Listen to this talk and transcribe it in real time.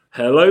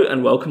Hello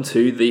and welcome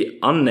to the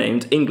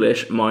Unnamed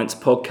English Mainz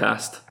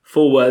podcast.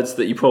 4 words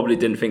that you probably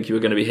didn't think you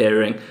were going to be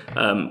hearing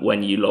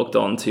when you logged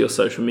on to your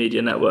social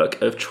media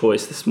network of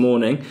choice this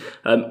morning.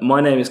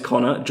 My name is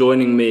Conor.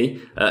 Joining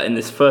me in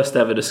this first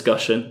ever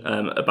discussion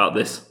about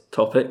this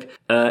topic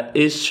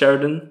is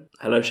Sheridan.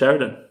 Hello,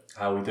 Sheridan.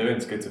 How are we doing?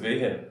 It's good to be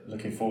here.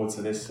 Looking forward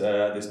to this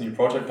new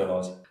project of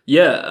ours.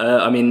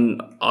 Yeah,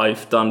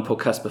 I've done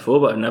podcasts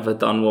before, but I've never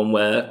done one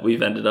where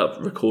we've ended up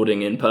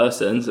recording in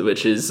person,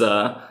 which is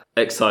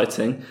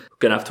exciting. We're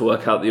going to have to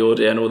work out the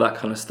audio and all that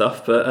kind of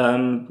stuff. But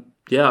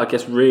I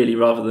guess really,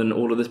 rather than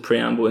all of this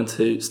preamble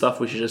into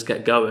stuff, we should just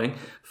get going.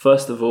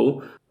 First of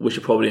all, we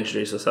should probably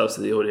introduce ourselves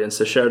to the audience.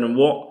 So Sheridan,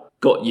 what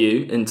got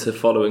you into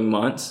following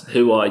Mainz?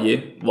 Who are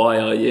you? Why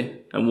are you?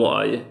 And what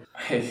are you?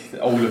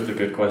 All of the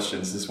good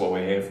questions is what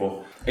we're here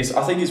for. I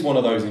think it's one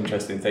of those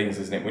interesting things,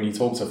 isn't it? When you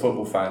talk to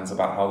football fans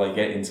about how they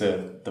get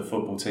into the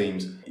football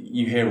teams,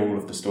 you hear all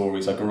of the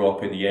stories. I grew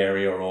up in the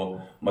area,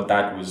 or my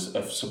dad was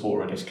a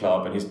supporter of this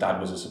club and his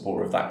dad was a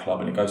supporter of that club,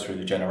 and it goes through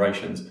the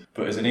generations.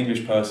 But as an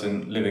English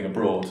person living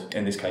abroad,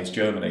 in this case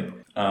Germany,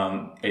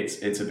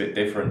 it's a bit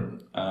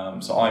different.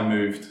 So I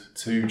moved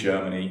to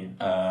Germany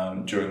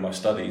during my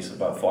studies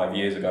about 5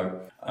 years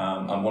ago.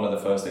 And one of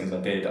the first things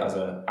I did as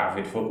an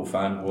avid football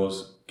fan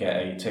was get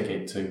a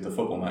ticket to the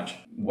football match.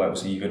 What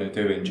else are you going to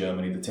do in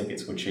Germany? The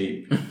tickets were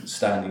cheap,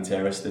 standing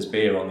terrace, there's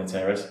beer on the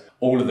terrace.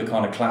 All of the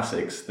kind of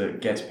classics that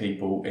gets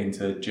people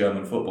into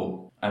German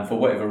football. And for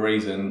whatever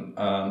reason,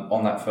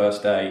 on that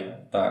first day,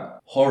 that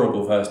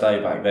horrible first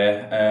day back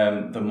there,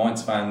 the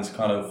Mainz fans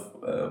kind of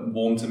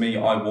warmed to me,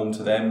 I warmed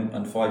to them,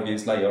 and 5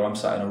 years later I'm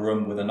sat in a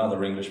room with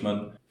another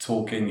Englishman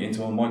talking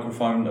into a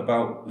microphone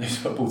about this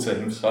football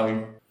team.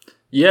 So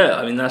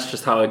yeah, that's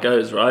just how it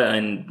goes, right?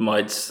 And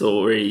my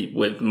story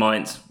with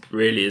Mainz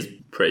really is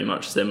pretty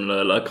much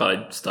similar. Like,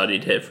 I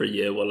studied here for a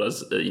year while I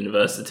was at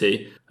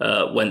university,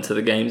 went to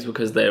the games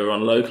because they were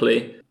on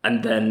locally.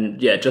 And then,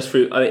 just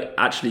through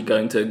actually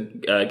going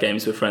to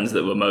games with friends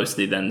that were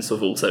mostly then sort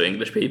of also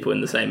English people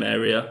in the same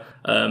area,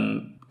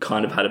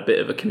 kind of had a bit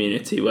of a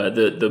community where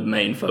the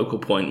main focal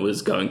point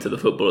was going to the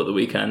football at the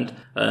weekend.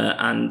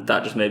 And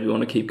that just made me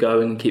want to keep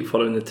going and keep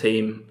following the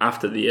team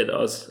after the year that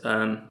I was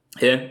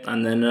here.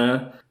 And then,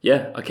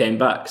 I came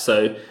back.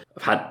 So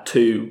I've had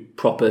 2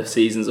 proper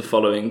seasons of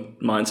following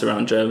Mainz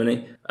around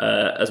Germany,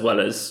 as well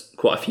as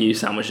quite a few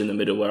sandwiched in the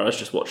middle where I was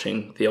just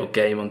watching the odd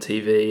game on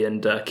TV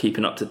and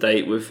keeping up to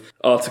date with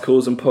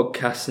articles and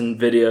podcasts and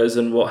videos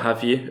and what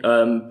have you.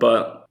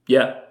 But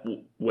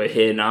we're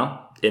here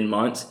now in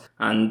Mainz,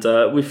 and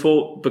we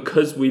thought,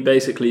 because we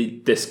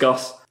basically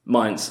discuss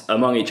Mainz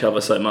among each other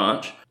so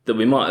much, that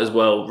we might as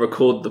well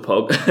record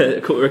record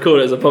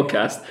it as a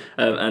podcast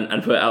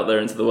and put it out there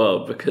into the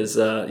world, because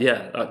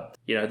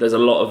there's a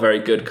lot of very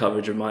good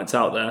coverage of Mainz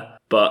out there,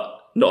 but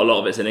not a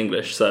lot of it's in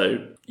English.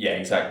 So yeah,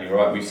 exactly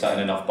right. We've sat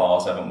in enough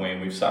bars, haven't we?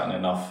 And we've sat in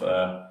enough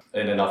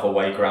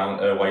away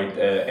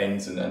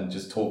ends and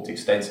just talked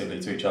extensively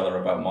to each other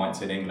about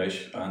Mainz in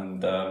English.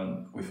 And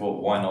we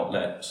thought, why not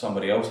let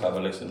somebody else have a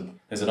listen?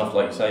 There's enough,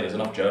 like you say, there's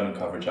enough German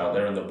coverage out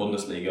there, and the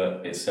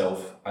Bundesliga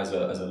itself as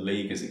a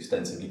league is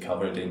extensively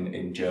covered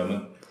in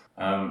German.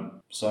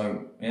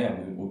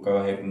 We'll go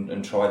ahead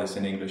and try this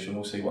in English, and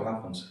we'll see what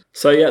happens.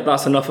 So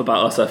that's enough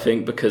about us, I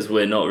think, because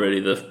we're not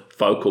really the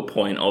focal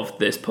point of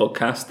this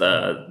podcast.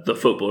 The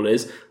football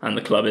is, and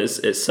the club is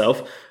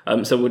itself.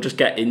 So we'll just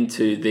get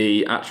into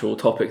the actual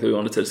topic that we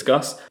wanted to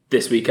discuss.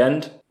 This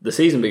weekend, the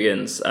season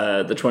begins,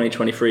 the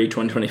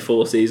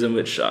 2023-2024 season,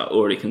 which I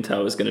already can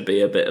tell is going to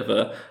be a bit of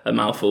a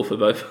mouthful for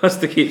both of us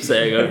to keep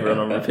saying over and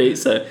on repeat,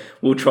 so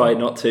we'll try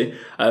not to.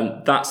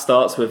 That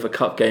starts with a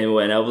cup game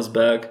away in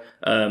Elversberg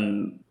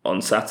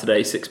on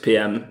Saturday, 6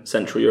 p.m.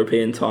 Central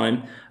European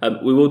time.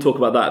 We will talk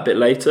about that a bit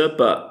later,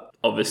 but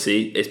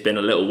obviously it's been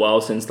a little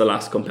while since the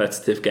last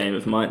competitive game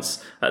of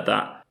Mainz at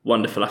that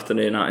wonderful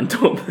afternoon out in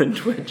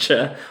Dortmund, which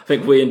I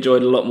think we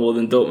enjoyed a lot more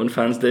than Dortmund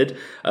fans did.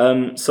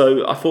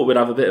 So I thought we'd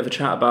have a bit of a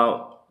chat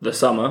about the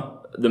summer,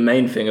 the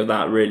main thing of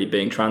that really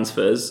being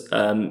transfers,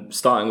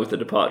 starting with the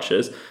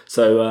departures.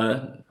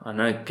 So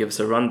give us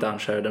a rundown,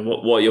 Sheridan.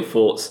 What are your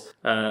thoughts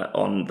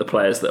on the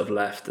players that have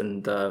left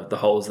and the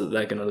holes that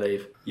they're going to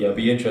leave? Yeah, it'll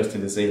be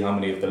interesting to see how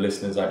many of the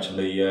listeners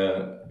actually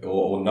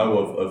or know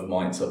of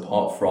Mainz,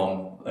 apart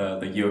from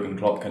the Jurgen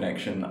Klopp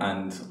connection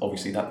and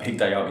obviously that big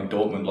day out in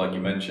Dortmund, like you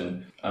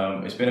mentioned.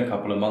 It's been a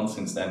couple of months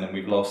since then, and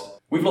we've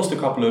lost a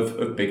couple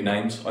of big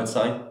names, I'd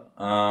say.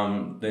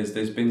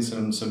 There's been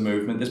some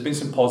movement. There's been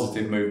some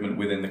positive movement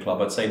within the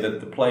club. I'd say that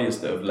the players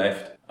that have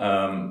left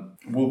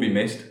will be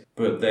missed,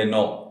 but they're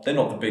not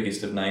the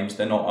biggest of names.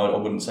 They're not. I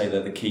wouldn't say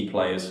they're the key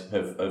players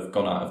have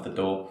gone out of the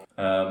door.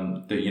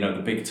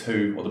 The big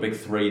 2 or the big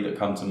 3 that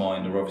come to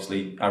mind are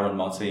obviously Aaron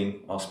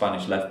Martin, our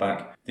Spanish left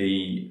back,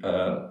 the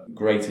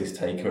greatest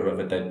taker of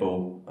a dead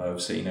ball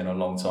I've seen in a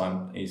long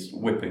time. He's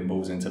whipping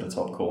balls into the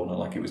top corner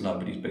like it was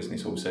nobody's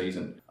business all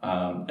season.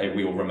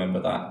 We all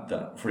remember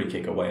that free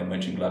kick away in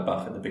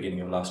Mönchengladbach at the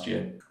beginning of last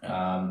year.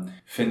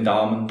 Finn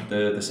Dahlmann,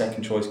 the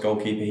second choice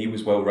goalkeeper, he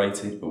was well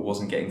rated but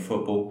wasn't getting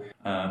football.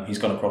 He's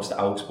gone across to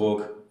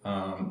Augsburg.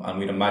 and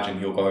we'd imagine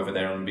he'll go over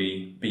there and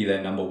be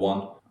their number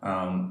one.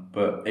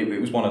 But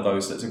it was one of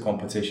those that's a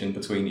competition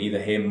between either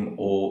him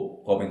or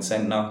Robin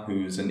Sentner,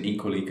 who's an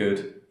equally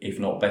good, if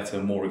not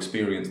better, more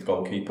experienced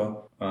goalkeeper.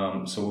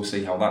 So we'll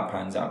see how that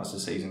pans out as the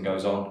season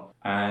goes on.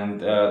 And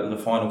the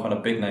final kind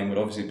of big name would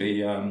obviously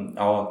be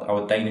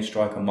our Danish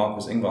striker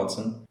Marcus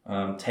Ingvardsson.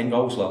 10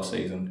 goals last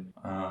season,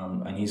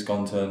 and he's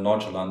gone to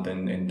Nordsjælland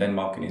in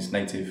Denmark, in his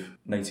native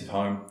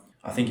home.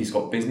 I think he's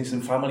got business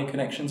and family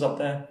connections up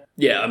there.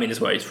 Yeah, I mean, it's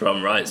where he's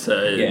from, right? So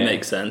it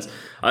makes sense.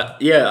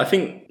 I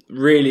think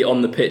really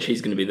on the pitch,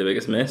 he's going to be the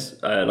biggest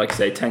miss. Like I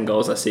say, 10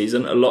 goals last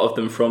season, a lot of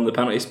them from the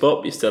penalty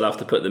spot. You still have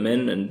to put them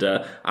in. And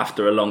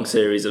after a long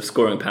series of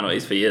scoring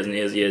penalties for years and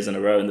years in a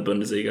row in the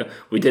Bundesliga,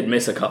 we did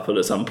miss a couple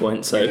at some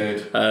point. So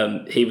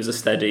he was a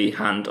steady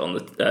hand on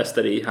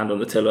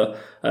the tiller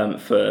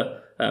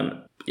for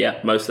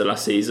most of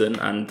last season,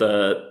 and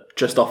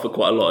just offered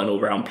quite a lot in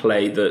all-round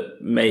play that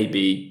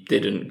maybe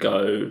didn't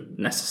go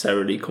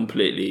necessarily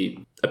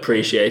completely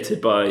appreciated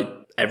by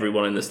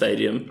everyone in the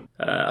stadium.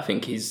 I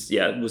think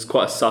was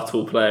quite a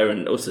subtle player,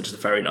 and also just a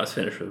very nice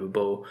finisher of the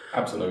ball.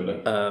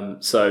 Absolutely.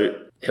 So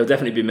he'll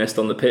definitely be missed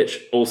on the pitch.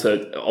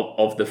 Also,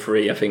 of the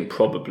three, I think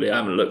probably, I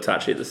haven't looked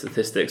actually at the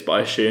statistics, but I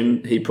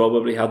assume he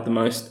probably had the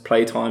most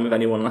play time of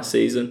anyone last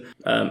season,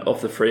 of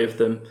the three of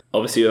them.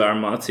 Obviously, with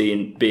Aaron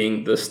Martin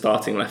being the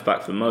starting left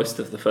back for most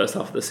of the first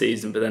half of the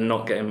season, but then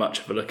not getting much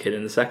of a look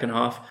in the second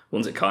half,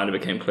 once it kind of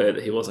became clear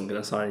that he wasn't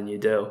going to sign a new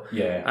deal.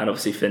 Yeah. And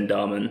obviously Finn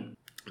Darman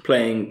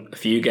playing a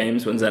few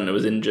games when Zentner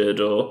was injured,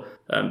 or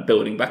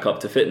building back up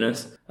to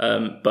fitness.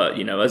 But,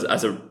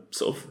 as a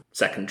sort of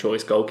second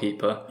choice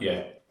goalkeeper,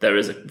 there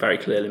is a very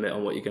clear limit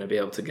on what you're going to be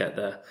able to get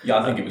there. Yeah,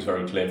 I think it was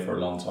very clear for a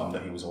long time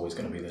that he was always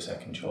going to be the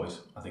second choice.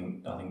 I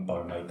think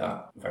Bo made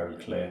that very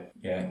clear.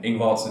 Yeah,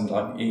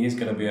 Ingvardsson, he is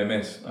going to be a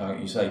miss.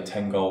 You say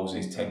 10 goals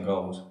is 10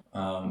 goals.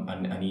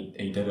 And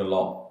he did a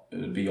lot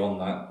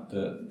beyond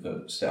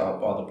that set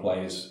up other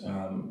players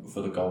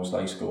for the goals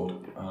they scored.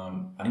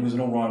 And he was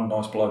an all-round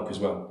nice bloke as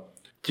well.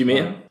 Do you mean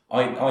him?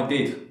 I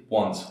did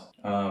once.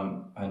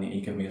 And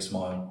he gave me a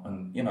smile,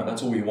 and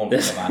that's all you want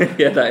from a man.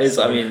 Yeah, that is.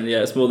 So. I mean,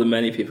 it's more than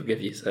many people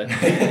give you. So, I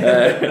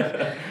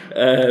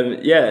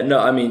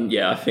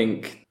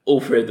think all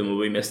three of them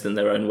will be missed in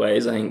their own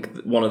ways. I think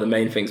one of the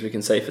main things we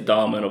can say for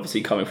Darman,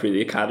 obviously coming through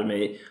the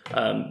academy,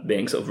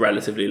 being sort of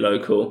relatively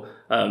local,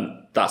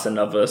 that's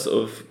another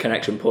sort of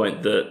connection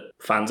point that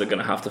fans are going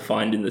to have to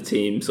find in the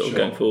team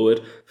going forward.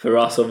 For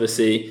us,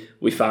 obviously,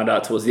 we found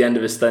out towards the end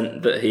of his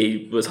stint that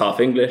he was half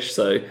English.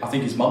 So I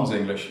think his mum's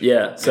English.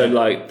 Yeah, so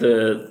like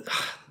the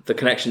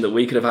connection that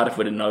we could have had if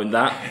we'd have known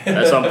that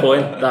at some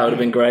point, that would have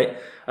been great.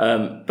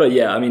 But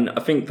yeah, I mean,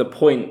 I think the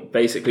point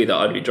basically that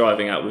I'd be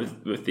driving at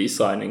with these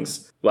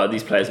signings,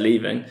 these players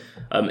leaving,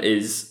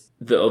 is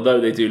that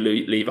although they do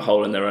leave a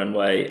hole in their own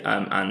way,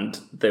 and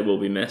they will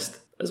be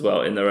missed as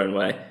well in their own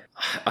way,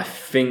 I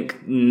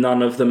think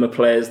none of them are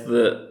players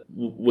that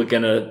we're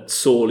going to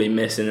sorely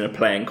miss in a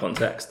playing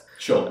context.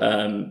 Sure.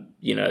 In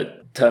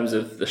terms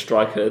of the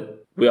striker,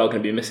 we are going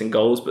to be missing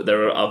goals, but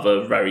there are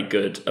other very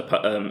good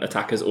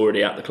attackers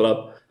already at the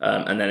club.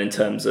 And then in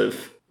terms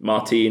of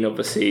Martin,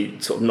 obviously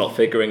sort of not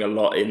figuring a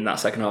lot in that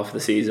second half of the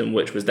season,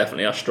 which was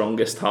definitely our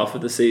strongest half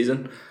of the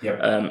season. Yep.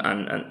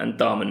 And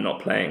Darman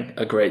not playing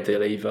a great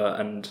deal either,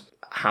 and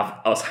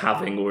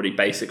having already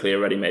a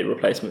ready-made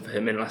replacement for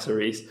him in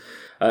Lasseris.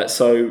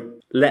 So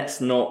let's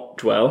not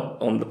dwell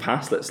on the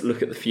past. Let's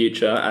look at the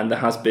future. And there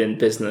has been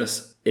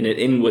business in an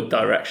inward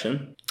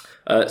direction.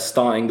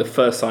 Starting the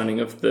first signing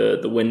of the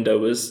window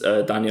was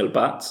Daniel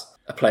Batz,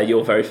 a player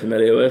you're very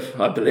familiar with,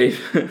 I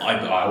believe.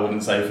 I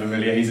wouldn't say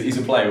familiar. He's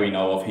a player we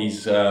know of.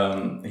 He's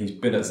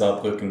been at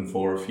Saarbrücken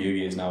for a few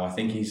years now. I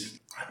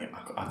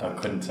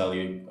couldn't tell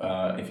you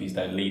if he's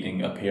their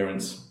leading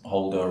appearance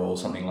holder or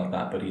something like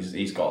that, but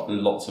he's got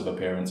lots of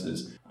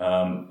appearances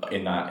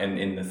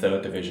in the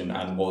third division,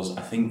 and was,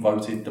 I think,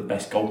 voted the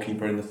best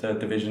goalkeeper in the third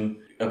division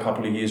a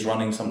couple of years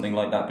running, something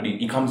like that. But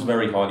he comes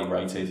very highly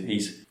rated.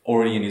 He's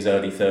already in his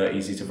early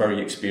 30s. He's a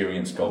very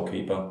experienced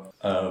goalkeeper,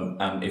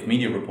 and if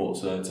media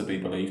reports are to be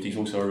believed, he's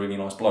also a really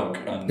nice bloke.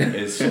 And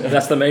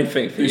that's the main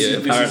thing for you,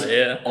 apparently.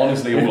 Yeah.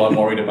 Honestly, all I'm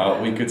worried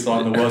about. We could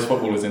sign the worst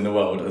footballers in the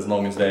world as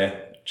long as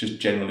they're just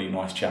generally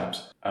nice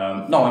chaps.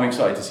 No, I'm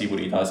excited to see what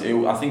he does.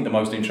 I think the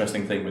most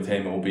interesting thing with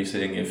him will be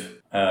seeing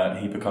if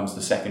he becomes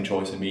the second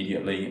choice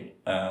immediately,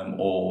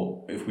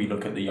 or if we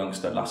look at the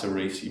youngster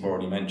Lasseris you've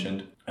already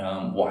mentioned,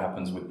 what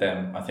happens with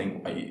them. I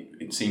think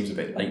it seems a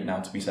bit late now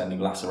to be sending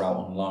Lasser out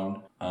on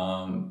loan,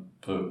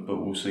 but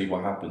we'll see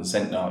what happens.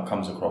 Sentner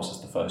comes across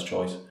as the first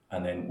choice,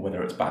 and then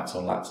whether it's Batz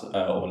or Lasser,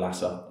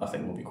 I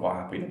think we'll be quite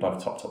happy. They're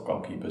both top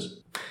goalkeepers.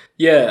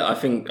 Yeah, I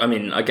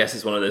guess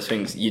it's one of those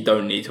things you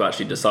don't need to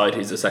actually decide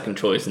who's the second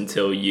choice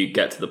until you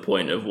get to the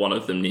point of one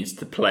of them needs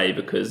to play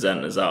because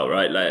Zentner's out,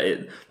 right?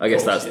 I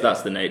guess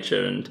that's the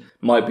nature, and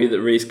might be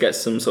that Reece gets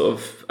some sort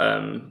of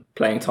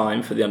playing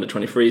time for the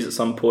under-23s at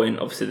some point.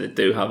 Obviously, they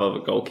do have other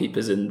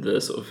goalkeepers in the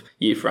sort of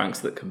youth ranks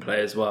that can play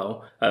as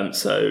well.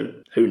 So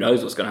who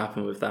knows what's going to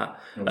happen with that.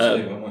 We'll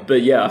see, won't we?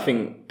 But yeah, I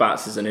think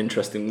Batz is an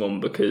interesting one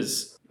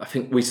because I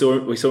think we saw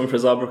him for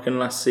Saarbrücken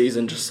last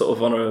season, just sort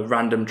of on a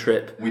random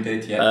trip. We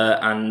did, yeah.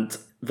 And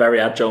very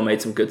agile,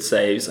 made some good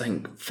saves. I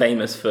think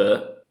famous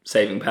for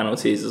saving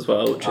penalties as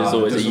well, which is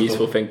always a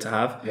useful thing to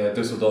have. Yeah,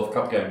 Düsseldorf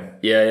Cup game.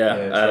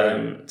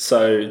 Yeah.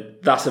 So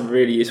that's a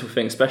really useful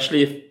thing,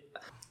 especially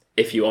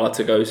if you are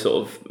to go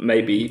sort of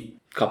maybe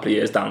a couple of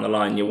years down the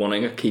line, you're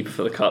wanting a keeper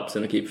for the cups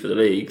and a keeper for the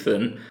league,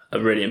 then a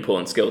really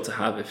important skill to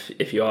have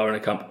if you are in a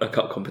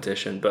cup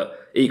competition, but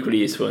equally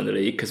useful in the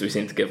league because we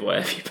seem to give away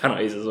a few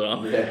penalties as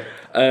well. Yeah.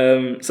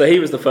 So he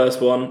was the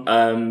first one,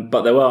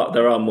 but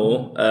there are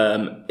more.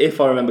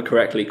 If I remember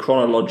correctly,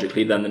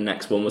 chronologically, then the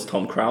next one was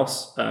Tom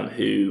Kraus,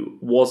 who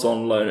was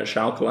on loan at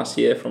Schalke last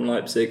year from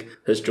Leipzig,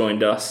 has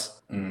joined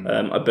us.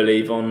 I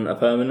believe on a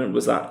permanent.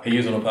 Was that? He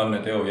is on a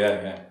permanent deal.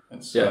 Yeah.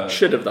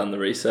 Should have done the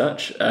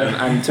research.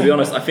 And to be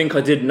honest, I think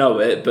I did know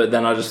it, but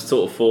then I just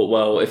sort of thought,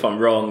 well, if I'm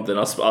wrong, then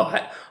I'll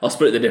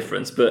split the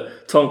difference.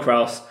 But Tom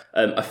Kraus,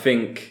 I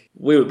think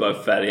we were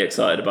both fairly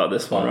excited about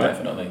this one, right?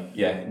 Definitely.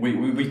 Yeah,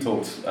 we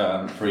talked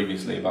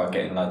previously about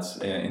getting lads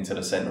into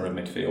the centre of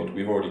midfield.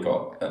 We've already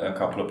got a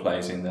couple of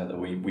players in there that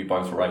we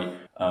both rate.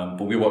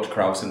 But we watched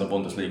Kraus in the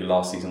Bundesliga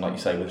last season, like you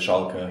say, with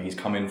Schalke. He's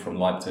come in from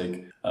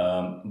Leipzig.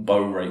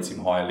 Bo rates him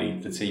highly.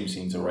 The team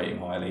seems to rate him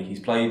highly.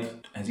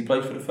 Has he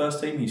played for the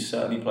first team? He's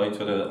certainly played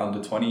for the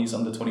under-20s,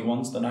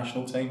 under-21s, the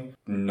national team.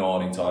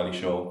 Not entirely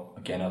sure.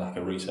 Again, a lack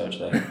of research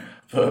there.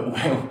 But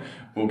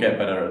we'll get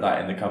better at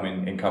that in the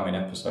coming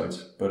episodes.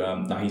 But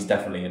no, he's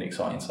definitely an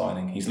exciting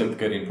signing. He's looked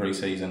good in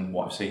pre-season,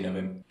 what I've seen of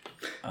him.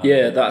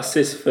 That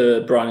assist for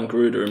Brian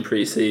Gruder in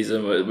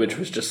pre-season, which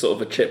was just sort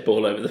of a chip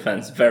ball over the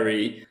fence,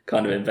 very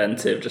kind of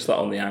inventive, just like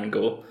on the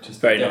angle. Just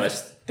very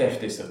nice.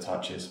 Deftest of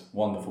touches,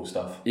 wonderful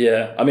stuff.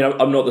 Yeah, I mean,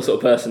 I'm not the sort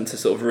of person to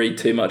sort of read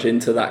too much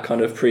into that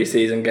kind of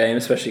pre-season game,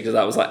 especially because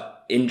that was like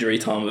injury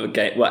time of a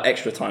game, well,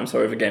 extra time,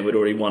 sorry, of a game we'd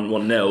already won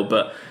 1-0.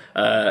 But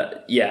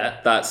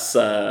that's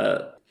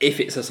if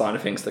it's a sign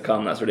of things to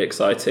come, that's really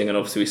exciting. And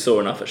obviously we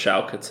saw enough at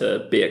Schalke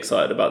to be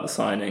excited about the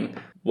signing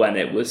when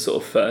it was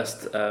sort of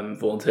first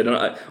vaunted.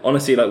 And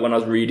honestly, like when I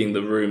was reading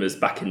the rumours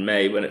back in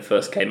May when it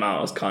first came out,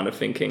 I was kind of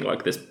thinking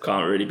like this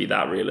can't really be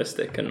that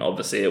realistic. And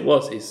obviously it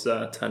was. He's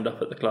turned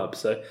up at the club.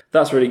 So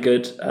that's really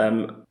good.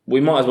 We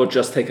might as well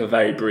just take a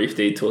very brief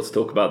detour to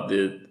talk about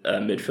the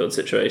midfield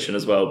situation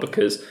as well,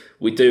 because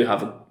we do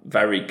have a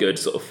very good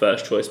sort of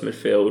first choice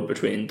midfield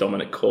between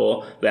Dominic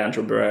Kor,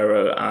 Leandro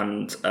Barreiro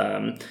and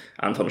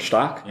Anton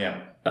Stark.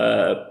 Yeah.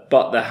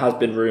 But there has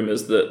been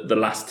rumours that the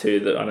last two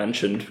that I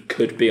mentioned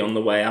could be on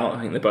the way out. I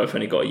think they both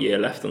only got a year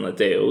left on their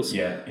deals.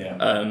 Yeah.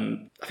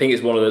 I think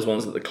it's one of those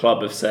ones that the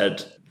club have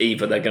said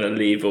either they're going to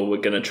leave or we're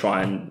going to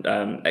try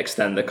and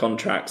extend their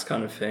contracts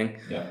kind of thing.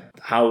 Yeah.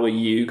 How are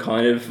you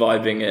kind of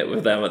vibing it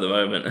with them at the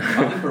moment?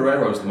 I think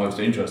Barreiro's the most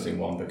interesting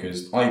one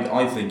because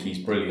I think he's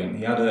brilliant.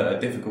 He had a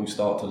difficult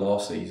start to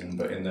last season,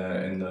 but in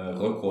the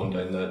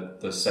Rückrunde, in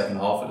the second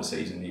half of the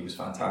season, he was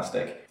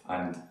fantastic.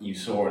 And you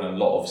saw in a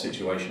lot of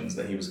situations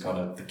that he was kind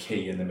of the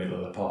key in the middle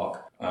of the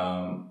park.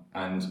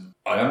 And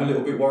I am a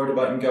little bit worried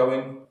about him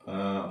going.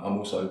 I'm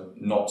also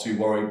not too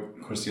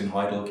worried. Christian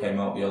Heidel came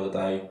out the other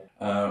day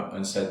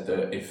and said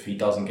that if he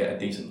doesn't get a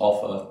decent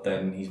offer,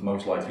 then he's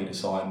most likely to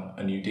sign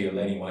a new deal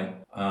anyway.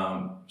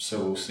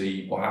 So we'll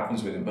see what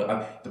happens with him.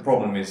 But the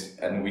problem is,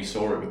 and we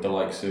saw it with the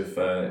likes of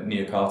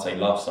Niakate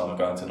last summer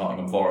going to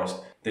Nottingham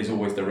Forest, there's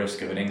always the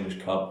risk of an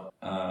English club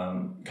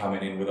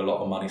coming in with a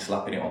lot of money,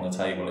 slapping it on the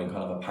table in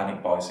kind of a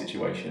panic buy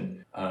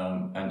situation,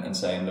 and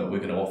saying that we're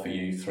going to offer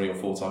you 3 or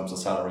 4 times the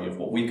salary of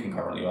what we can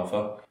currently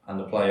offer, and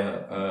the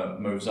player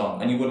moves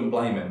on. And you wouldn't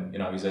blame him. You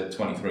know, he's a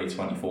 23,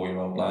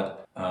 24-year-old lad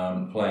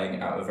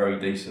playing at a very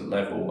decent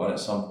level, and at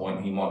some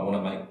point he might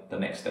want to make the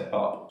next step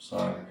up.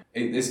 So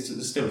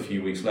there's still a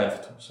few weeks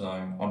left. So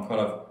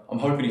I'm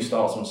hoping he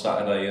starts on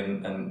Saturday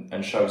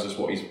and shows us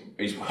what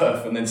he's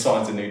worth, and then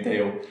signs a new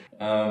deal.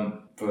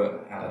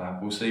 But I don't know.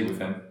 We'll see with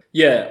him.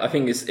 Yeah, I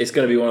think it's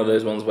going to be one of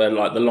those ones where,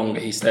 like, the longer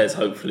he stays,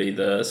 hopefully,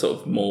 the sort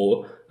of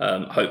more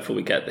hopeful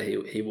we get that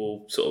he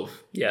will sort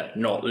of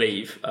not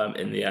leave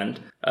in the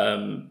end.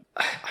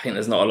 I think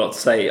there's not a lot to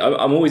say.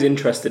 I'm always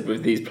interested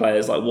with these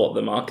players, like what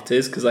the market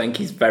is, because I think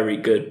he's very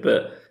good,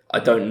 but I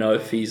don't know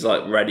if he's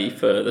like ready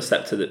for the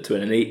step to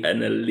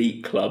an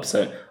elite club.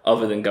 So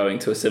other than going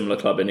to a similar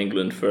club in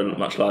England for a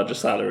much larger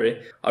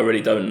salary, I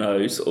really don't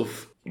know sort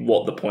of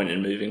what the point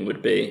in moving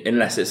would be,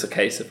 unless it's a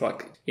case of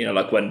like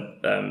when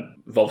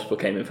Wolfsburg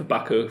came in for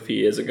Baku a few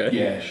years ago.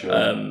 Yeah, sure.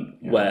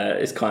 Where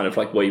it's kind of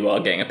like where you are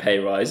getting a pay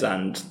rise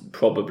and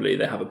probably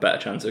they have a better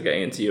chance of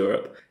getting into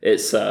Europe.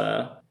 It's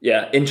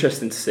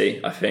interesting to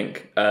see, I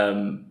think.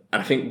 And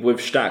I think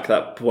with Stack,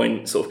 that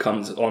point sort of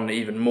comes on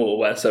even more.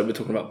 Where so we're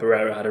talking about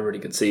Barreira had a really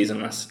good season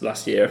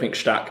last year. I think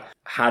Stack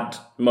had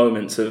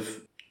moments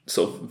of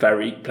sort of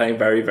playing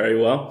very, very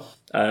well.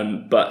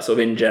 But sort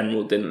of in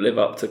general didn't live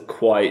up to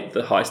quite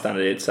the high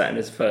standard he'd set in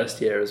his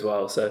first year as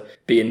well. So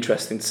be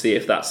interesting to see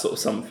if that's sort of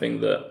something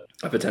that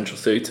a potential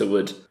suitor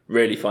would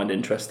really find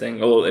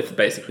interesting, or if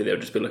basically they'll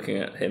just be looking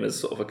at him as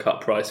sort of a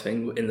cut price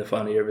thing in the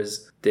final year of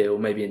his deal,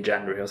 maybe in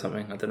January or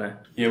something. I don't know.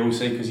 Yeah, we'll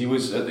see, because he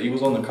was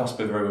on the cusp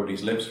of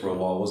everybody's lips for a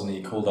while, wasn't he?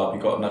 He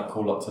got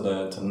called up to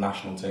the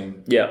national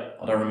team. Yeah.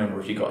 I don't remember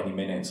if he got any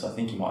minutes. I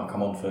think he might have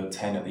come on for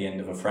 10 at the end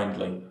of a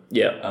friendly.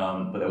 Yeah.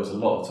 But there was a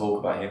lot of talk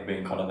about him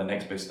being kind of the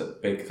next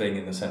big thing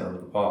in the centre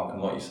of the park,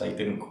 and like you say,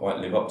 didn't quite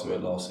live up to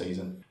it last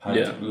season.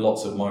 Had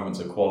lots of moments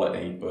of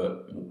quality,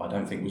 but I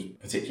don't think was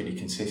particularly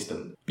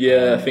consistent.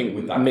 Yeah, I think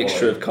with a mixture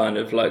quality. of kind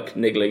of like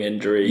niggling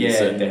injuries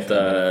and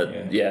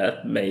definitely,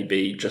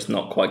 maybe just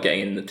not quite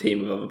getting in the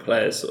team with other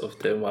players sort of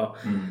doing well.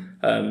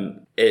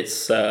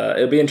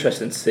 It'll be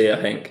interesting to see,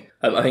 I think.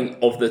 I think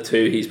of the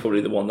two, he's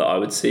probably the one that I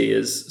would see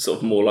as sort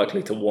of more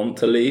likely to want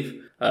to leave.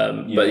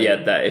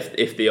 But that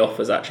if the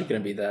offer's actually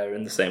going to be there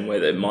in the same way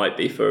that it might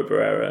be for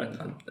Barrera,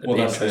 I'd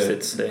be interested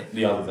to see.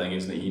 The other thing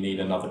is that you need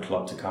another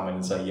club to come in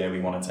and say,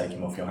 we want to take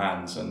him off your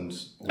hands, and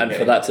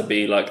for that to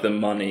be like the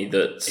money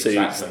that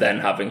suits then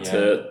having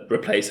to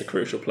replace a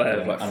crucial player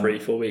of like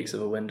 3-4 weeks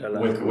of a window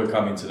left. We're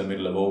coming to the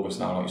middle of August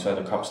now, like you say,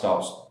 the cup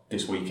starts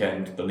this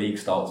weekend, the league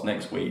starts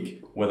next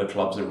week. Whether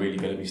clubs are really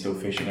going to be still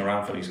fishing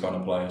around for these kind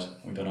of players,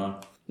 we don't know.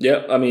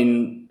 Yeah, I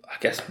mean, I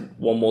guess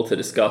one more to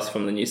discuss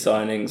from the new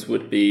signings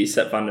would be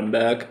Sepp van den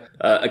Berg.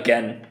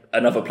 Again,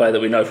 another player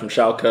that we know from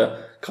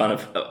Schalke, kind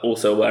of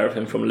also aware of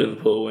him from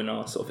Liverpool in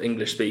our sort of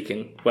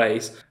English-speaking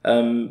ways.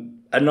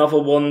 Another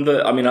one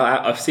that, I mean,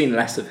 I've seen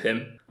less of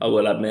him, I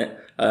will admit,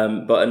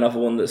 but another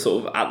one that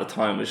sort of at the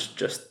time was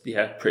just,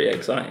 pretty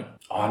exciting.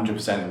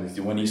 100%.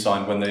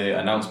 When the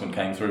announcement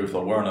came through, I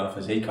thought, where on earth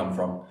has he come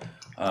from?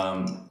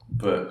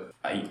 But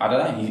I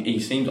don't know, he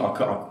seems, I'm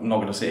not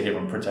going to sit here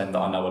and pretend that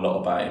I know a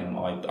lot about him.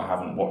 I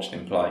haven't watched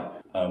him play,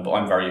 but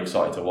I'm very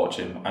excited to watch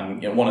him.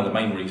 And one of the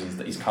main reasons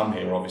that he's come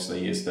here,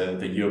 obviously, is the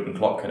Jurgen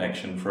Klopp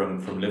connection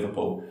from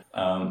Liverpool.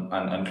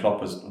 And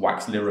Klopp has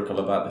waxed lyrical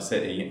about the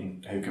city,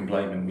 and who can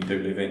blame him? We do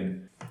live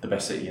in the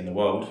best city in the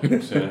world,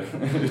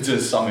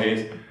 to some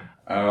ears.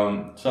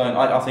 So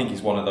I think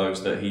he's one of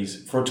those that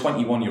for a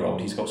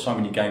 21-year-old, he's got so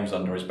many games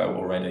under his belt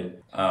already,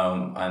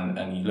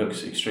 and he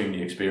looks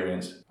extremely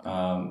experienced.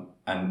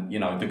 And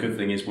the good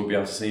thing is we'll be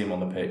able to see him on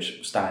the pitch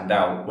stand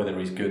out, whether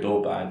he's good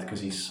or bad,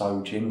 because he's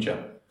so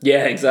ginger.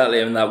 Yeah, exactly,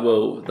 and that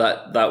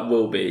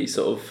will be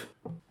sort of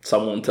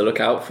someone to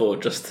look out for,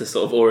 just to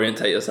sort of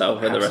orientate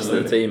yourself where the rest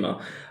of the team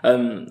are.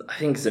 I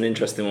think it's an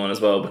interesting one as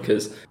well,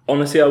 because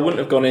honestly I wouldn't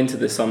have gone into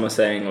this summer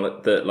saying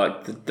that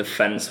the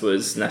defence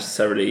was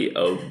necessarily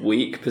a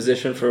weak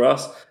position for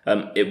us.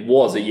 It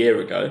was a year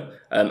ago,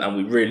 and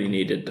we really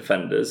needed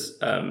defenders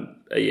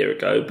a year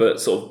ago, but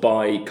sort of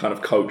by kind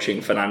of coaching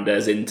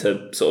Fernandes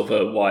into sort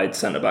of a wide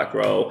centre-back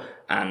role,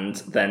 and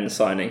then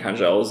signing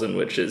Hans Olsen,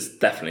 which is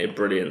definitely a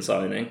brilliant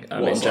signing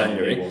in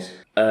January.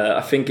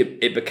 I think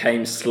it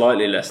became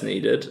slightly less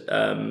needed.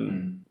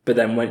 But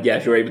then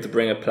if you're able to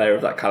bring a player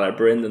of that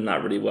calibre in, then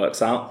that really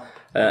works out.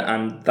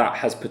 And that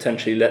has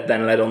potentially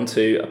led on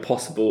to a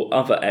possible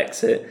other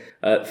exit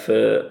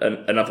for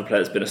another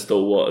player that's been a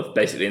stalwart of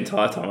basically the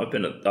entire time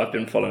I've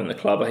been following the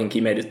club. I think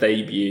he made his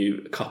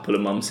debut a couple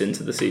of months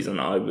into the season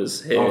I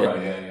was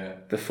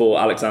here, before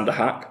Alexander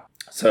Hack.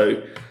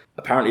 So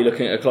apparently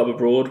looking at a club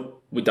abroad.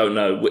 We don't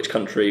know which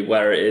country,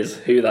 where it is,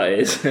 who that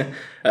is.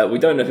 We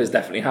don't know if it's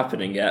definitely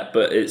happening yet,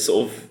 but it's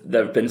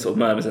there have been sort of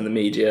murmurs in the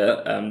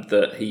media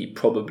that he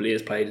probably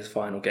has played his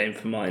final game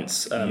for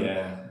Mainz.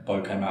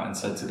 Bo came out and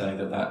said today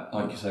that,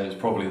 like you say, is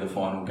probably the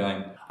final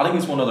game. I think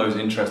it's one of those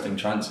interesting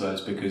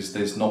transfers because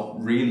there's not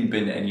really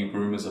been any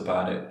rumours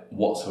about it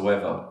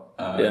whatsoever.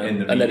 In the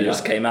media. And then it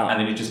just came out.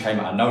 And then it just came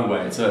out of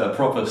nowhere. It's a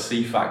proper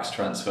CFAX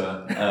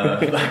transfer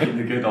back in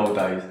the good old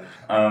days.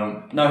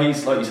 No,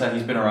 he's, like you said,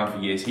 he's been around for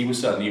years. He was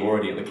certainly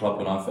already at the club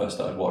when I first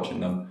started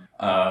watching them,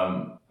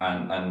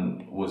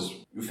 and was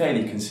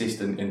fairly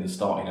consistent in the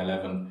starting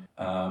 11.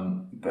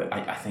 But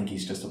I think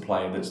he's just a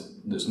player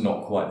that's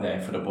not quite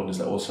there for the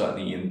Bundesliga, or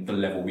certainly in the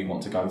level we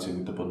want to go to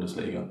with the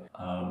Bundesliga.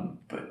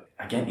 But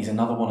again, he's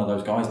another one of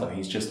those guys, though.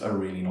 He's just a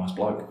really nice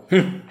bloke.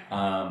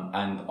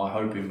 And I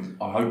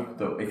hope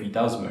that if he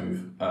does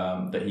move,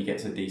 that he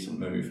gets a decent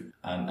move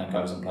and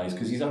goes and plays,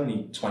 because he's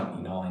only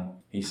 29.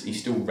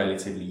 He's still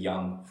relatively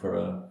young for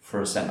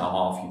a centre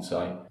half, you'd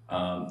say.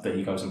 That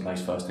he goes and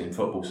plays first team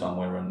football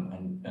somewhere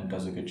and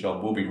does a good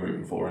job. We'll be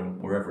rooting for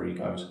him wherever he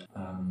goes.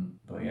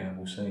 But yeah,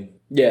 we'll see.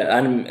 Yeah,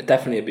 and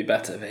definitely it'd be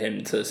better for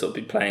him to sort of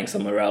be playing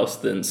somewhere else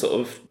than sort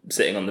of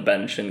sitting on the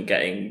bench and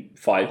getting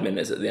 5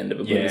 minutes at the end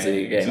of a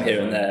Bundesliga game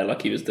here and there,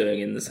 like he was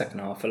doing in the second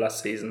half of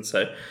last season.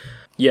 So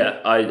yeah,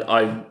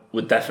 I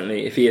would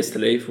definitely, if he is to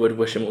leave, would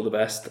wish him all the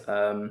best.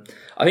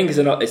 I think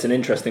it's an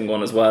interesting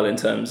one as well in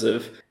terms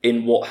of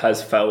in what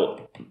has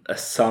felt a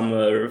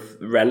summer of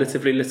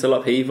relatively little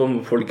upheaval.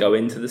 We'll probably go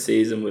into the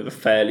season with a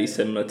fairly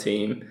similar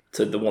team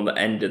to the one that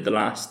ended the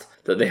last,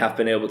 that they have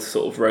been able to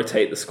sort of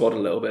rotate the squad a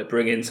little bit,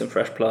 bring in some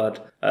fresh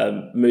blood,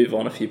 move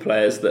on a few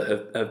players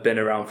that have been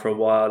around for a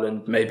while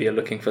and maybe are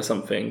looking for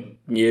something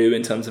new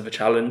in terms of a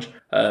challenge.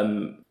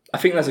 I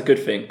think that's a good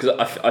thing,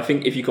 because I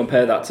think if you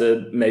compare that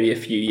to maybe a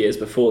few years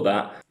before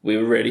that, we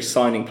were really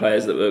signing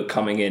players that were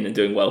coming in and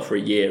doing well for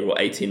a year or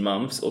 18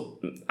 months or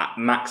at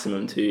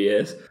maximum 2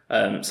 years.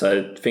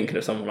 So thinking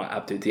of someone like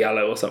Abdou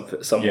Diallo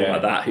or someone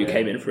like that who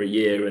came in for a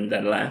year and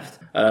then left.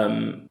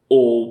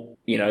 Or,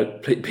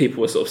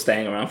 people were sort of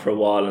staying around for a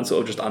while and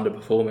sort of just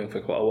underperforming for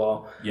quite a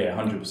while. Yeah,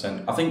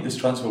 100%. I think this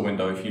transfer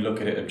window, if you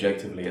look at it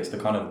objectively, it's the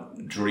kind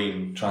of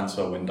dream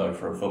transfer window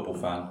for a football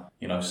fan.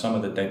 Some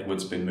of the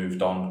deadwood's been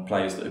moved on,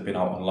 players that have been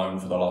out on loan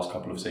for the last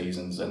couple of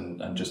seasons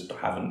and just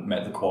haven't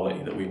met the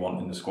quality that we want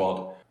in the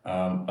squad.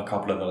 A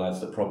couple of the lads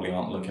that probably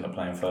aren't looking at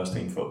playing first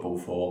team football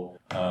for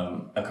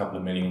a couple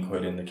of million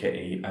quid in the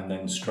kitty, and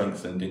then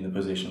strengthened in the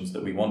positions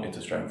that we wanted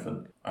to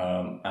strengthen.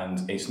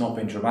 And it's not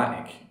been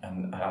dramatic,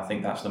 and I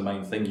think that's the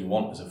main thing you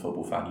want as a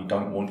football fan. You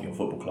don't want your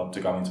football club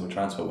to go into a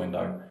transfer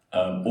window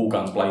all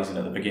guns blazing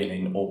at the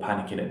beginning or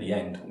panicking at the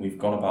end. We've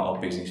gone about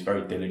our business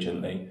very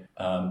diligently,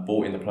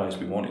 bought in the players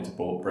we wanted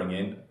to bring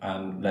in,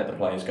 and let the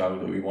players go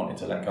that we wanted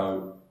to let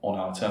go on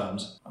our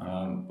terms.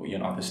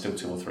 There's still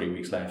 2 or 3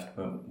 weeks left,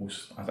 but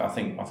I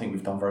think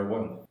we've done very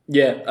well.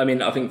 Yeah, I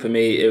mean, I think for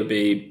me it would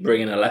be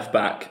bringing a left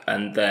back,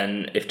 and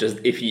then if just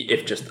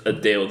a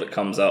deal that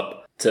comes up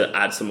to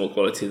add some more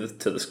quality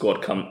to the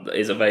squad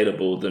is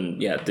available, then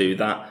do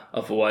that.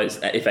 Otherwise,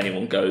 if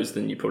anyone goes,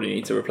 then you probably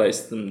need to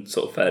replace them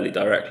sort of fairly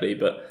directly.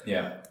 But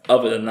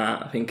other than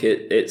that, I think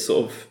it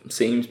sort of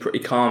seems pretty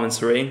calm and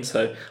serene.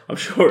 So I'm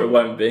sure it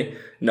won't be,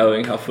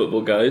 knowing how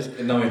football goes,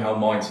 and knowing how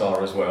Mainz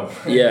are as well.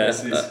 I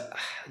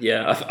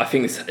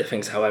think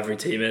it's how every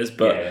team is.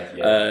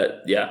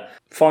 But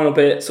final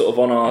bit, sort of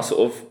on our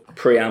sort of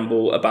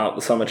preamble about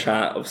the summer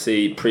chat.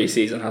 Obviously,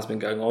 pre-season has been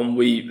going on.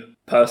 We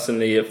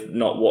personally have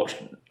not watched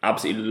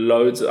absolutely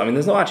loads. I mean,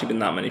 there's not actually been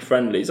that many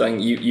friendlies. I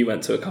think you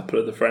went to a couple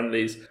of the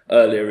friendlies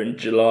earlier in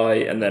July,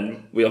 and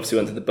then we obviously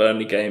went to the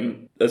Burnley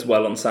game as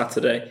well on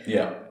Saturday.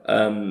 Yeah.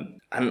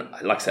 And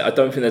like I said, I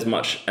don't think there's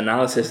much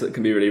analysis that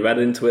can be really read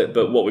into it,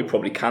 but what we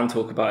probably can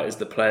talk about is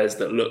the players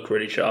that look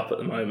really sharp at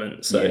the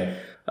moment. So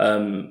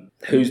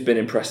who's been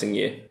impressing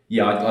you?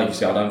 Yeah, like you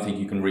say, I don't think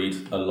you can read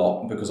a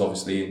lot, because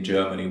obviously in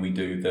Germany we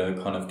do the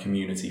kind of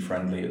community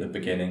friendly at the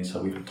beginning.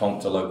 So we've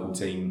tonked a local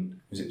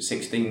team, was it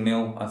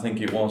 16-0? I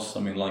think it was,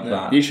 something like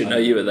that. You should know,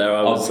 you were there.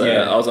 I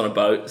was on a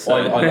boat. So.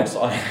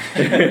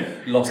 I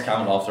lost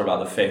count after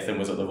about the 5th and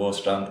was at the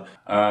Vorstrand.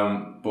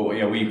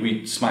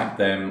 We smacked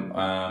them,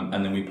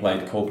 and then we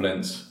played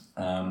Koblenz.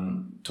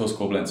 TuS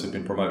Koblenz have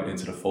been promoted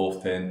into the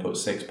 4th tier and put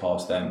 6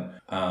 past them,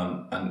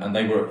 and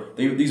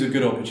these are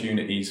good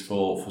opportunities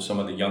for some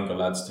of the younger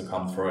lads to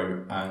come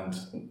through. And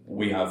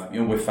we have,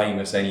 we're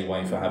famous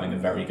anyway for having a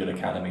very good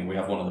academy. We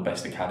have one of the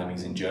best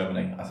academies in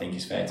Germany, I think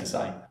is fair to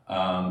say.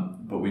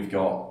 But we've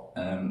got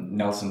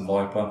Nelson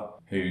Viper,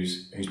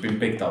 who's been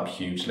bigged up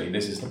hugely.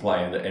 This is the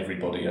player that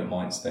everybody at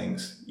Mainz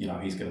thinks,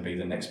 he's going to be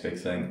the next big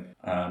thing.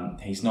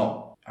 He's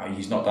not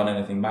done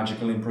anything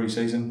magical in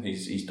pre-season.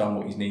 He's done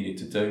what he's needed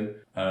to do.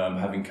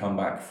 Having come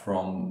back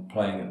from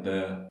playing at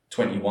the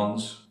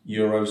 21s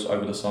Euros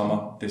over the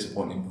summer,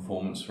 disappointing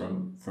performance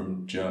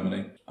from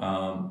Germany.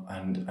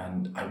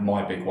 And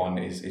my big one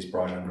is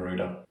Brajan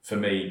Garuda. For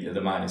me,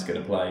 the man is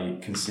going to play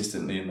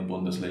consistently in the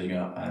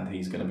Bundesliga, and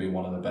he's going to be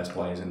one of the best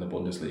players in the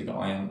Bundesliga.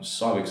 I am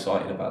so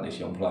excited about this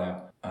young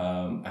player.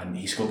 And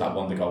he scored that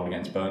wonder goal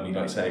against Burnley.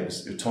 Like I say, it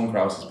was Tom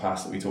Krause's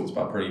pass that we talked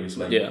about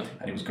previously. Yeah.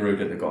 And it was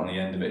Garuda that got on the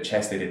end of it,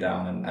 chested it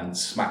down and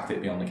smacked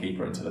it beyond the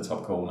keeper into the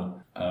top corner.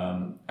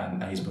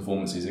 And his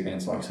performances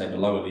against, like I say, the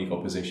lower league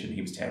opposition,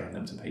 he was tearing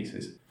them to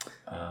pieces.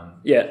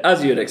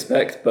 As you'd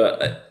expect,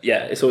 but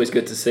it's always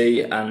good to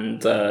see.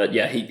 And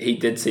he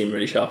did seem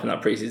really sharp in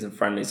that pre-season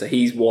friendly. So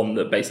he's one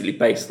that basically,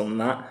 based on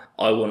that,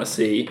 I want to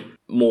see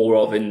more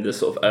of in the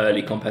sort of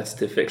early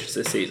competitive fixtures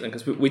this season,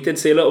 because we did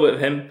see a little bit of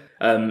him.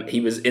 He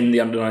was in the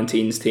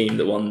under-19s team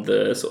that won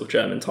the sort of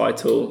German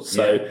title,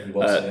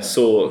 so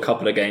saw a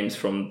couple of games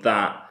from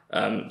that.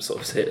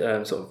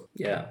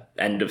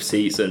 End of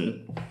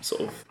season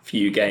sort of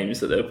few games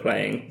that they were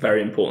playing,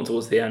 very important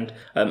towards the end.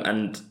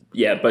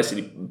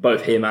 Basically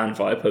both him and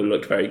Viper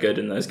looked very good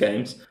in those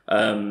games.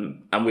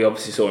 And we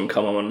obviously saw him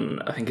come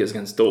on, I think it was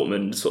against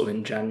Dortmund, sort of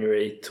in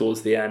January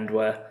towards the end,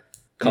 where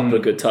a couple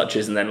of good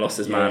touches and then lost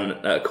his man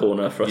at a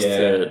corner for us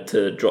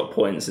to drop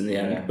points in the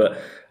end.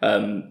 But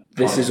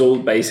this is all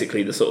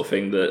basically the sort of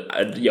thing that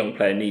a young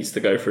player needs to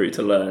go through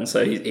to learn.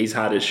 So he's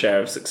had his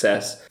share of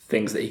success,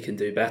 things that he can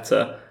do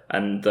better.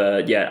 And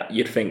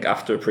you'd think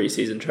after a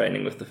pre-season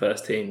training with the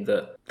first team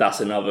that's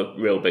another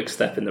real big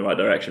step in the right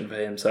direction for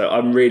him. So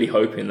I'm really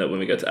hoping that when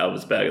we go to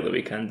Elversberg at the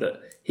weekend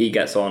that he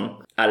gets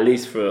on at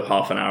least for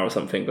half an hour or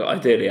something, but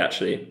ideally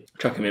actually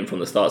chuck him in from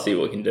the start, see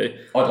what we can do.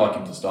 I'd like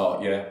him to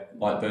start,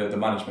 Like the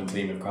management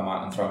team have come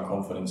out and thrown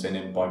confidence in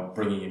him by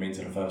bringing him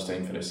into the first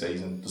team for this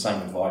season. The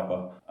same with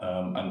Viper.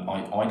 And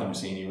I don't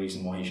see any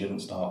reason why he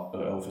shouldn't start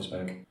at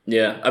Elversberg.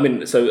 Yeah, I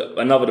mean, so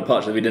another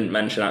departure that we didn't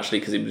mention actually,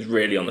 because he was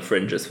really on the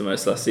fringes for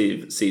most of last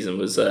season,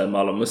 was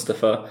Marlon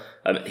Mustafa.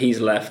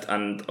 He's left,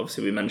 and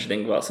obviously we mentioned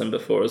Ingvarsson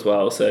before as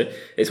well. So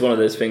it's one of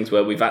those things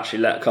where we've actually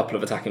let a couple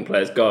of attacking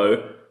players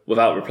go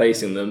without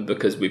replacing them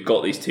because we've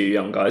got these two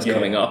young guys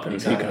coming up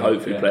and who can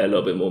hopefully play a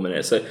little bit more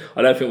minutes. So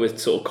I don't think we're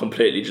sort of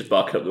completely just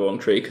barking up the wrong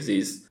tree because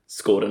he's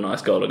scored a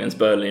nice goal against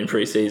Burnley in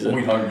pre-season.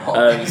 We hope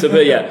not.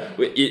 But yeah,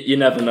 you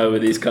never know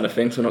with these kind of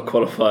things. We're not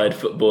qualified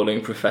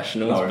footballing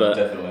professionals, but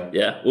definitely.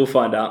 Yeah, we'll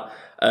find out.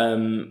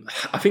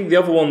 I think the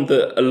other one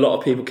that a lot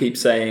of people keep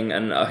saying,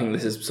 and I think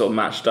this is sort of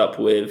matched up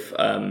with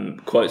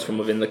quotes from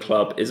within the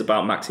club, is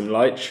about Maxim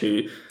Leitch,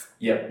 who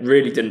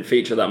really didn't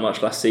feature that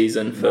much last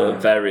season for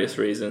various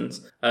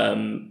reasons.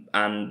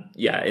 And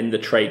yeah, in the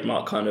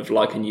trademark kind of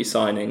like a new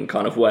signing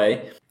kind of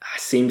way,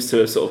 seems to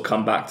have sort of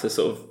come back to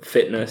sort of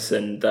fitness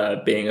and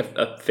being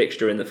a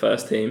fixture in the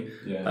first team.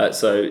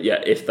 So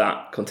yeah, if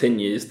that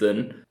continues,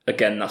 then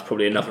again, that's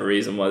probably another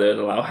reason why they'd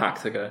allow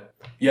Hack to go.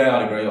 Yeah,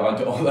 I'd agree.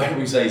 Although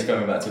we say he's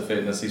going back to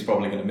fitness, he's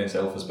probably going to miss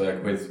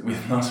Elversberg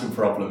with muscle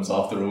problems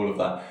after all of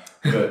that.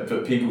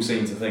 But people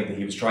seem to think that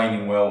he was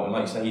training well, and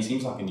like you say, he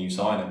seems like a new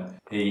signing.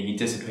 He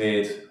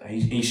disappeared.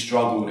 He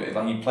struggled.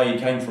 Like he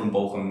came from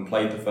Bochum and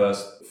played the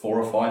first 4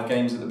 or 5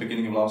 games at the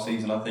beginning of last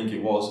season, I think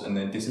it was, and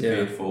then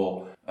disappeared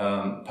for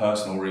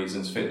personal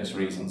reasons, fitness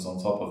reasons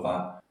on top of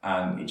that.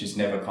 And he just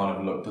never kind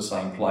of looked the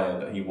same player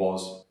that he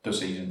was the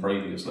season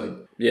previously.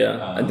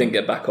 And didn't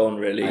get back on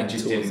really. And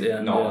just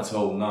didn't, not at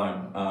all,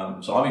 no.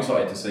 So I'm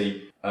excited to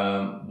see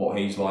what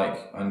he's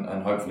like,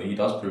 and hopefully he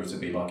does prove to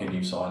be like a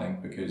new signing,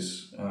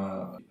 because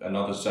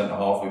another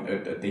centre-half,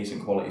 a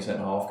decent quality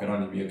centre-half can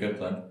only be a good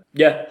thing.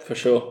 Yeah, for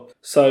sure.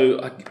 So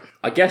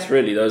I guess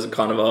really those are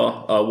kind of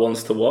our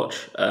ones to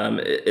watch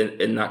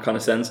in that kind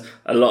of sense.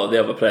 A lot of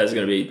the other players are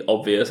going to be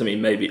obvious. I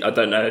mean, maybe, I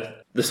don't know,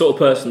 the sort of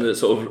person that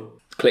sort of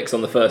clicks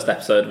on the first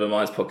episode of a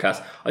Mainz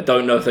podcast, I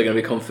don't know if they're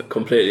going to be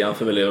completely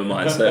unfamiliar with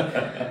Mainz.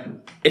 So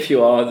if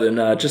you are,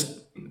 then just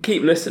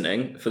keep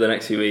listening for the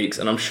next few weeks,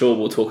 and I'm sure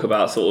we'll talk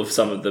about sort of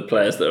some of the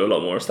players that are a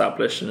lot more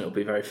established, and it'll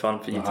be very fun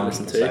for you to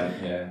listen to.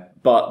 Yeah.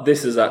 But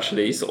this is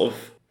actually sort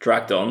of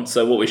dragged on,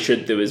 so what we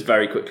should do is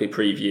very quickly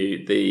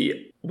preview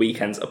the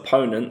weekend's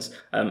opponents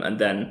and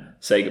then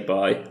say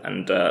goodbye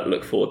and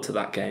look forward to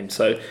that game.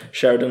 So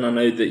Sheridan, I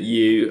know that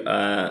you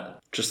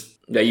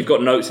you've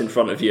got notes in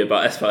front of you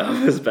about SV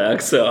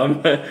Elversberg, so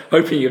I'm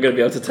hoping you're going to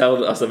be able to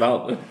tell us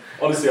about them.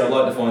 Honestly, I'd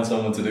like to find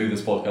someone to do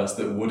this podcast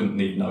that wouldn't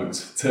need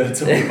notes to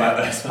talk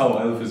about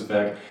SV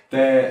Elversberg.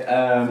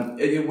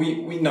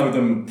 We know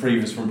them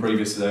from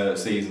previous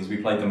seasons. We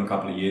played them a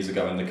couple of years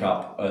ago in the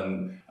Cup,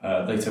 and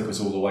they took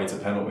us all the way to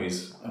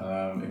penalties.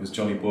 It was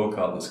Johnny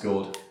Burkhardt that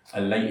scored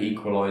a late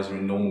equaliser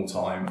in normal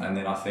time, and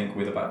then I think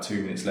with about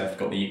 2 minutes left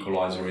got the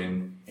equaliser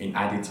in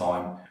added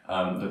time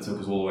that took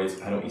us all the way to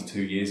penalties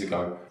 2 years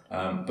ago.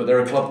 But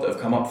they're a club that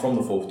have come up from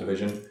the 4th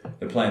division.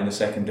 They're playing the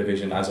 2nd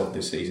division as of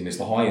this season. It's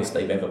the highest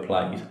they've ever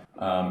played.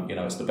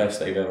 It's the best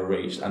they've ever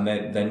reached, and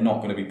they're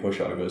not going to be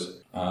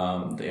pushovers.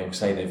 They'll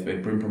say they've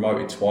been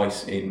promoted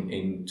twice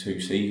in 2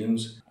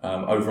 seasons.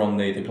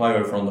 They play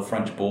over on the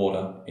French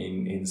border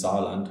in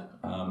Saarland,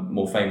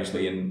 more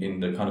famously in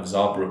the kind of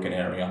Saarbrücken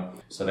area.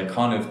 So they're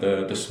kind of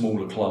the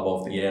smaller club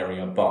of the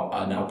area, but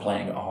are now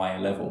playing at a higher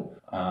level.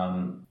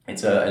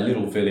 It's a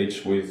little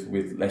village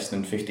with less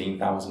than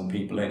 15,000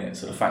 people in it.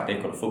 So the fact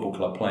they've got a football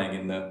club playing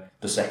in the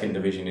 2nd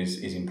division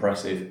is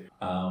impressive.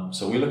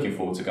 So we're looking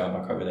forward to going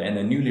back over there. And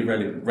their newly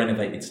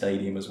renovated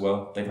stadium as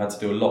well. They've had to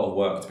do a lot of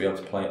work to be able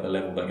to play at the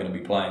level they're going to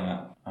be playing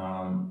at.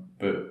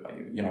 But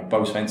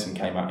Bo Svensson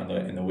came out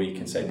in the week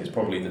and said it's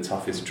probably the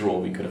toughest draw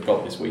we could have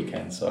got this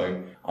weekend.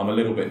 So I'm a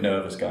little bit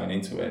nervous going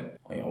into it.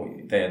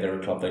 They're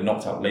a club. They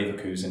knocked out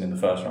Leverkusen in the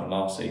first round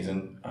last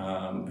season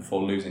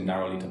before losing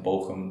narrowly to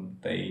Bochum.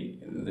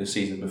 The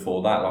season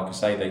before that, like I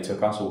say, they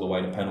took us all the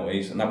way to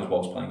penalties, and that was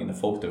whilst playing in the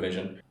 4th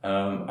division.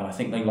 And I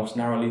think they lost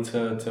narrowly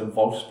to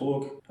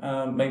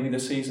Wolfsburg maybe the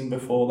season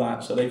before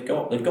that. So they've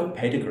got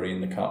pedigree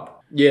in the cup.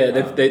 Yeah,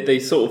 they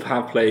sort of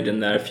have played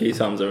in there a few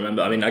times, I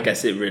remember. I mean, I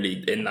guess it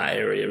really, in that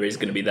area, is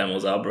going to be them or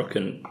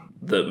Saarbrücken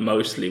that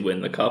mostly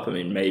win the cup. I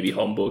mean, maybe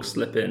Homburg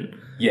slip in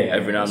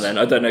every now and then.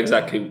 I don't know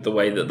exactly the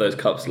way that those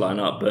cups line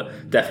up,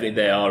 but definitely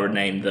they are a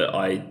name that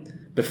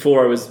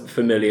before I was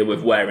familiar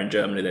with where in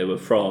Germany they were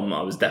from,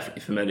 I was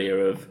definitely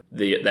familiar of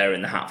they're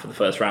in the hat for the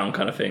first round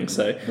kind of thing.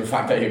 So the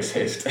fact they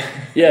exist.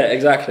 Yeah,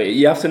 exactly.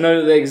 You have to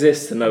know that they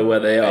exist to know where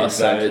they are.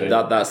 Exactly.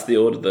 So that's the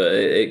order that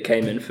it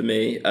came in for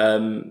me.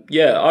 I'm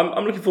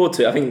looking forward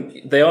to it. I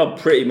think they are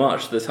pretty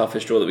much the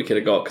toughest draw that we could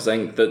have got, because I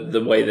think that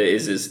the way that it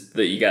is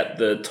that you get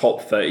the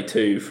top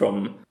 32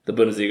 from the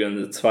Bundesliga and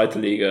the Zweite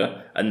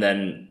Liga, and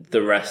then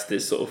the rest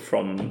is sort of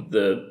from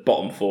the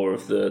bottom 4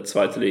 of the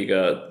Zweite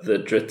Liga,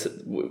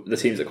 the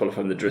teams that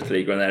qualify from the Dritte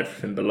Liga, and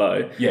everything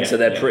below. So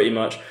they're pretty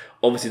much,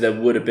 obviously there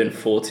would have been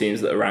 4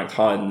 teams that are ranked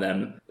higher than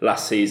them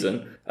last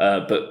season,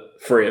 but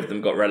 3 of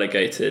them got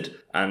relegated,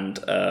 and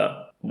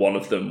one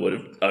of them would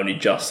have only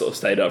just sort of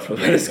stayed up from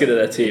the skin of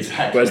their teeth,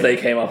 whereas they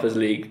came up as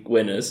league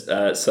winners.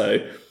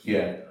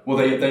 Well,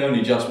 they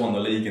only just won the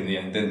league in the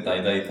end, didn't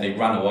they? They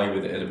ran away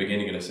with it at the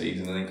beginning of the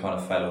season and then kind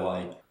of fell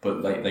away.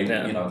 But they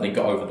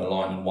got over the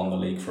line and won the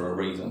league for a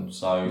reason.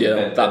 So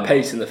that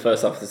pace in the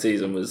first half of the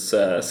season was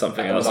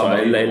something else.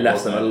 Right? They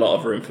left them a lot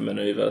of room for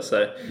manoeuvre.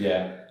 So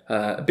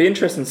It'd be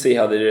interesting to see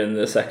how they do in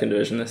the second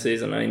division this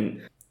season. I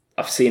mean,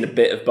 I've seen a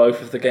bit of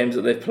both of the games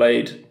that they've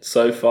played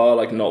so far,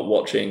 like not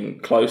watching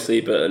closely,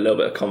 but a little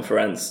bit of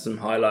conference, some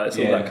highlights,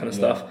 all that kind of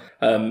stuff.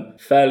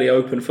 Fairly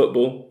open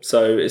football,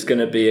 so it's going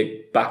to be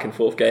a back and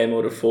forth game, I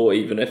would have thought,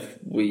 even if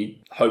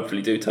we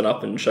hopefully do turn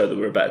up and show that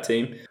we're a better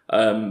team.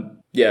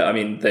 I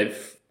mean,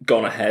 they've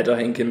gone ahead, I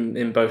think,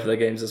 in both of their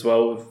games as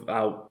well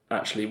without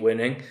actually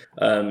winning.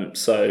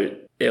 So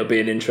it'll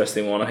be an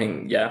interesting one. I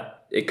think,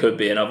 it could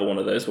be another one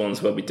of those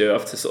ones where we do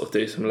have to sort of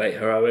do some late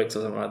heroics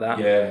or something like that.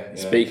 Yeah.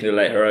 Speaking of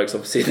late heroics,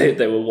 obviously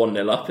they were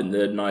 1-0 up in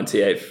the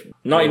 98th.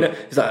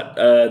 Is that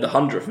the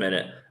 100th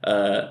minute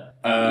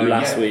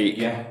last week?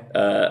 Yeah.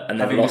 And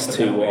then lost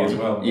 2-1 as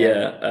well.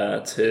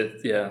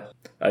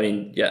 I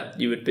mean,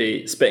 you would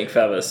be spitting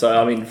feathers.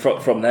 So, I mean,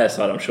 from their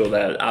side, I'm sure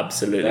they're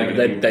absolutely...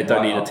 They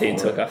don't need a team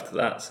to look after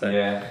that. So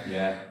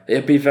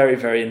it'd be very,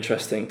 very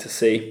interesting to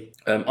see.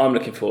 I'm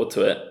looking forward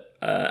to it.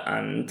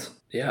 And...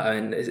 I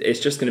mean, it's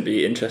just going to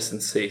be interesting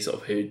to see sort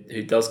of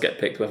who does get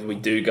picked, whether we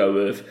do go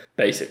with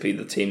basically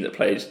the team that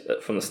played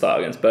from the start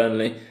against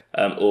Burnley,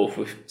 or if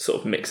we sort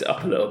of mix it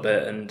up a little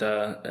bit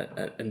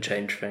and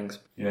change things.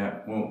 Yeah,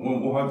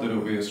 we'll hope that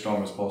it'll be as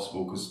strong as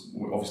possible, because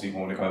we obviously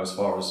want to go as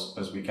far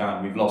as we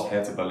can. We've lost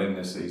here to Berlin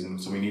this season,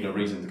 so we need a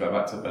reason to go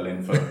back to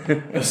Berlin for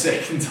a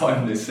second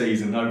time this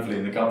season, hopefully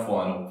in the cup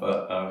final.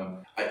 But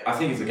I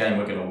think it's a game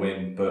we're going to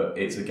win, but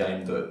it's a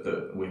game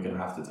that we're going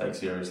to have to take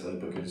seriously,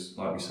 because,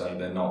 like we say,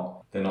 they're not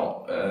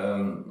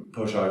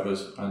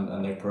pushovers,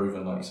 and they've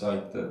proven, like you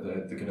say, that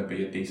they're going to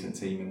be a decent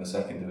team in the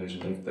second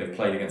division. They've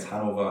played against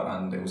Hanover,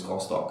 and it was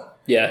Rostock.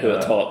 Who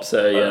are top,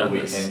 so the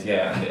weekend,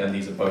 and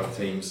these are both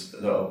teams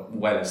that are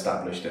well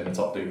established in the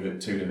top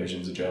two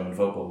divisions of German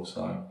football.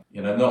 So,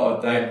 they're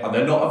not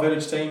a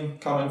village team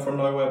coming from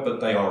nowhere, but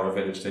they are a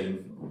village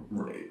team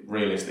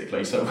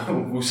realistically. So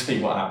we'll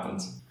see what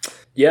happens.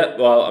 Yeah,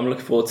 well, I'm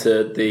looking forward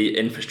to the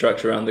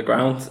infrastructure around the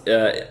ground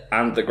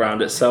and the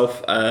ground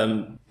itself.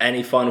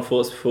 Any final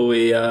thoughts before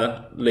we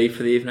leave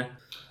for the evening?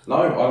 No,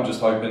 I'm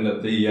just hoping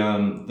that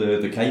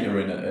the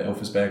catering at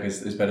Elfersberg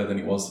is better than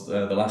it was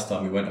the last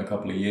time we went a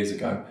couple of years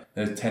ago.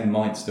 There's 10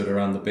 mites stood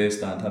around the beer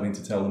stand having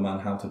to tell the man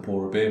how to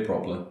pour a beer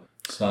properly.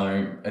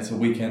 So it's a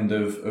weekend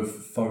of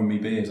foamy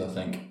beers, I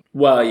think.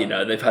 Well,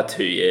 they've had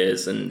 2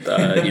 years, and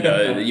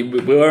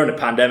we were in a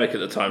pandemic at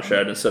the time,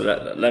 Sheridan. So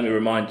let me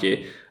remind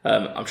you,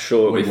 I'm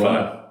sure it'll be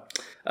fun.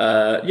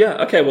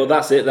 Okay, well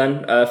that's it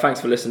then.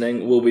 Thanks for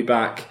listening. We'll be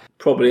back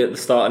probably at the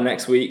start of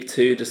next week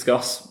to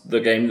discuss the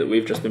game that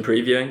we've just been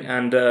previewing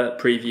and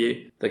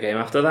preview the game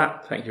after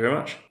that. Thank you very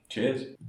much. Cheers.